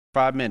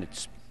5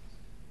 minutes.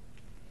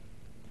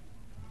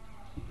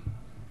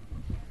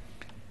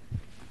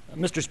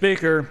 Mr.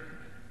 Speaker,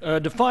 a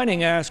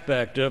defining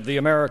aspect of the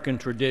American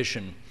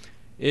tradition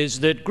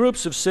is that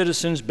groups of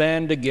citizens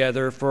band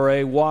together for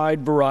a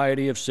wide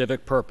variety of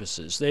civic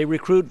purposes. They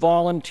recruit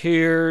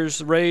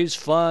volunteers, raise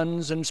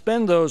funds, and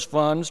spend those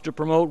funds to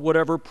promote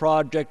whatever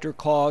project or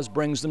cause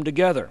brings them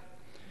together.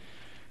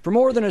 For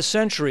more than a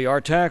century,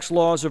 our tax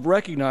laws have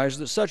recognized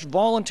that such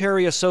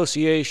voluntary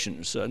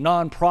associations,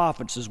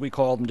 nonprofits as we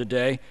call them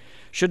today,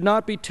 should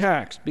not be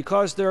taxed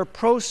because their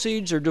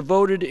proceeds are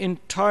devoted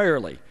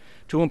entirely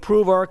to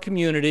improve our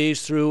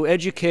communities through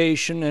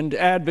education and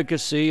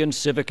advocacy and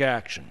civic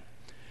action.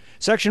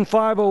 Section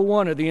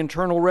 501 of the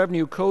Internal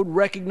Revenue Code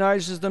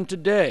recognizes them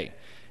today,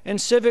 and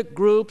civic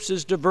groups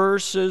as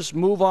diverse as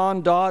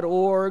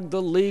MoveOn.org,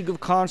 the League of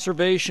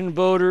Conservation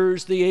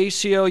Voters, the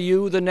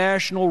ACLU, the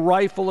National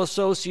Rifle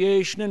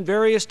Association, and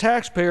various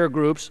taxpayer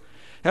groups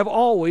have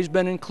always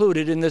been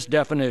included in this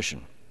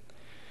definition.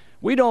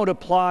 We don't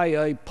apply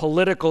a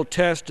political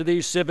test to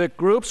these civic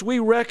groups. We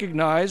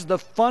recognize the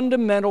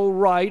fundamental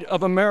right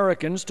of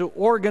Americans to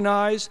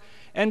organize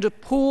and to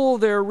pool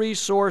their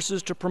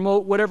resources to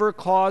promote whatever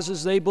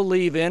causes they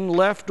believe in,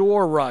 left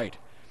or right.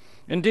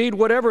 Indeed,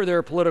 whatever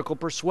their political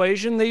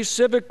persuasion, these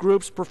civic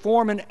groups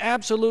perform an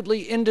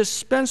absolutely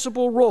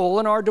indispensable role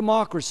in our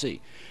democracy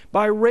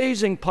by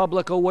raising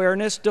public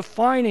awareness,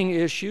 defining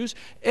issues,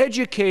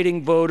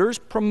 educating voters,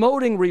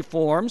 promoting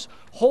reforms,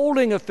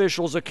 holding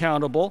officials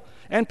accountable,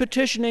 and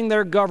petitioning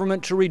their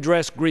government to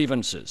redress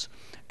grievances.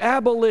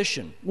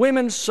 Abolition,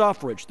 women's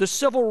suffrage, the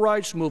civil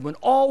rights movement,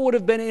 all would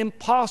have been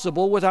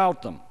impossible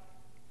without them.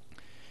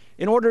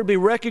 In order to be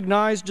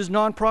recognized as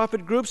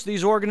nonprofit groups,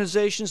 these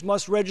organizations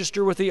must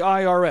register with the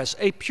IRS,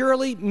 a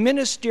purely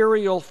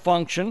ministerial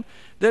function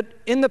that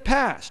in the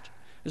past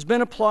has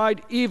been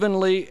applied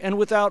evenly and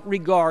without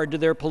regard to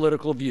their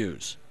political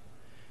views,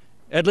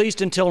 at least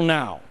until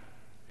now.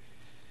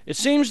 It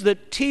seems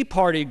that Tea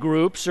Party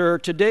groups are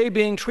today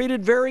being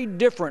treated very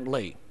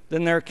differently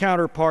than their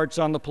counterparts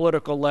on the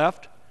political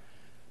left.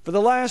 For the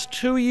last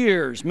 2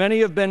 years, many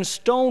have been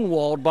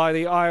stonewalled by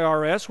the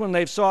IRS when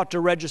they've sought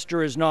to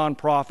register as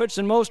nonprofits,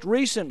 and most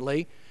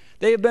recently,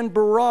 they have been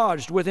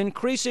barraged with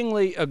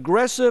increasingly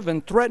aggressive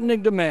and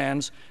threatening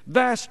demands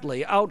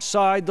vastly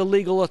outside the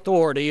legal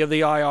authority of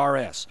the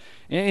IRS.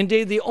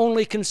 Indeed, the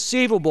only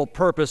conceivable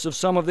purpose of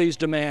some of these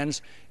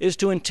demands is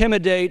to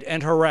intimidate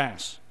and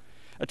harass.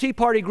 A Tea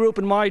Party group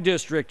in my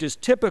district is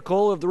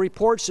typical of the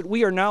reports that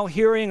we are now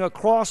hearing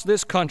across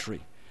this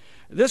country.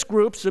 This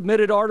group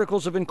submitted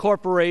articles of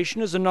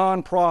incorporation as a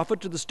nonprofit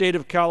to the state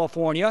of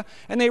California,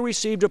 and they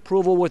received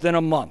approval within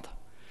a month.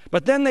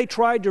 But then they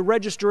tried to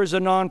register as a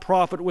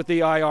nonprofit with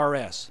the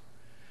IRS.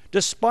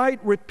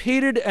 Despite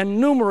repeated and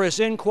numerous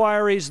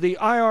inquiries, the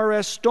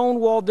IRS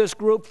stonewalled this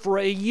group for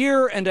a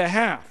year and a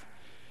half,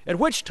 at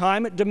which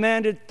time it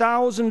demanded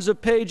thousands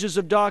of pages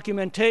of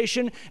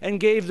documentation and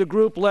gave the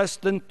group less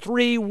than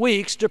 3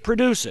 weeks to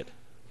produce it.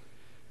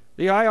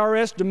 The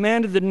IRS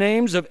demanded the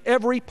names of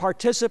every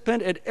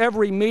participant at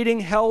every meeting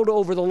held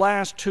over the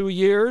last 2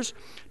 years,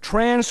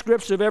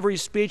 transcripts of every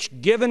speech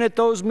given at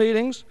those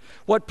meetings,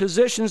 what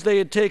positions they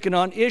had taken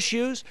on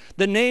issues,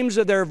 the names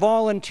of their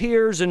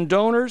volunteers and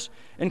donors,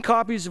 and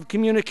copies of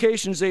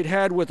communications they'd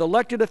had with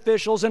elected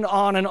officials, and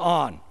on and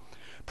on.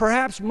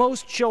 Perhaps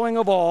most chilling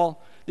of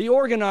all, the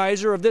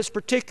organizer of this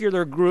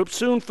particular group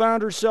soon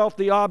found herself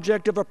the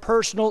object of a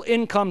personal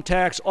income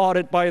tax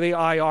audit by the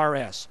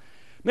IRS.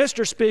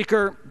 Mr.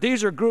 Speaker,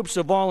 these are groups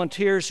of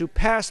volunteers who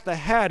pass the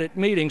hat at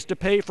meetings to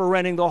pay for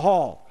renting the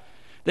hall.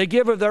 They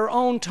give of their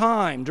own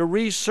time to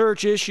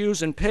research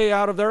issues and pay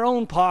out of their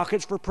own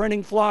pockets for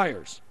printing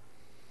flyers.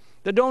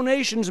 The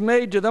donations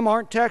made to them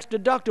aren't tax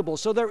deductible,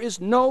 so there is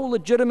no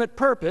legitimate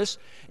purpose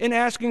in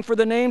asking for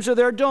the names of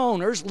their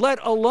donors, let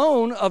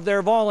alone of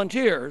their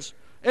volunteers,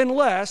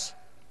 unless,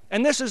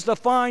 and this is the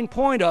fine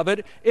point of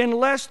it,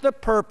 unless the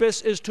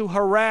purpose is to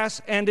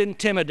harass and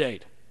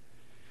intimidate.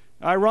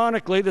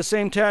 Ironically, the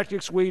same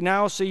tactics we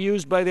now see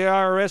used by the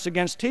IRS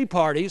against Tea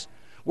Parties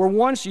were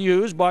once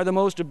used by the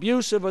most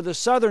abusive of the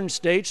southern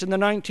states in the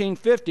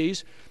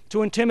 1950s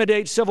to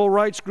intimidate civil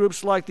rights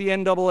groups like the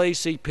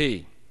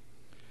NAACP.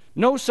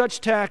 No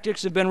such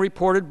tactics have been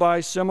reported by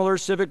similar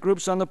civic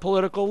groups on the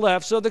political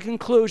left, so the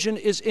conclusion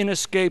is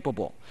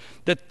inescapable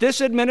that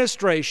this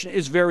administration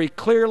is very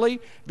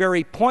clearly,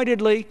 very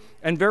pointedly,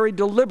 and very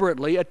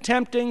deliberately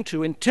attempting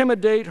to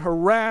intimidate,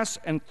 harass,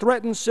 and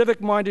threaten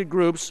civic-minded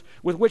groups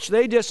with which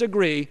they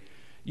disagree,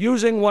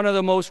 using one of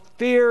the most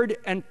feared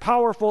and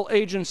powerful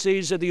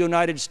agencies of the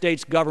United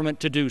States government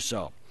to do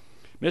so.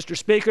 Mr.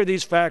 Speaker,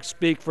 these facts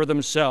speak for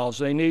themselves.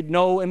 They need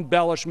no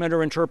embellishment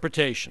or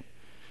interpretation.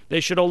 They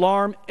should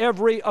alarm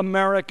every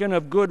American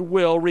of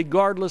goodwill,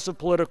 regardless of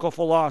political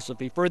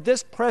philosophy, for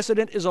this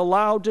precedent is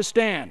allowed to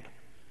stand.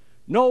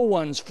 No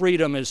one's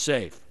freedom is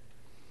safe.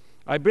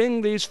 I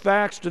bring these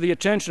facts to the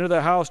attention of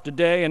the House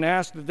today and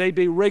ask that they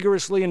be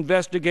rigorously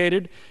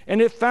investigated,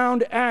 and if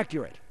found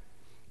accurate,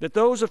 that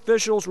those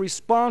officials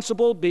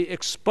responsible be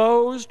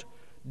exposed,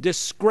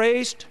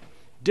 disgraced,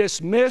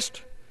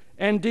 dismissed,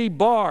 and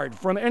debarred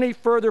from any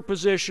further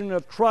position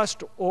of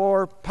trust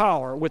or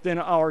power within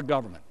our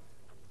government.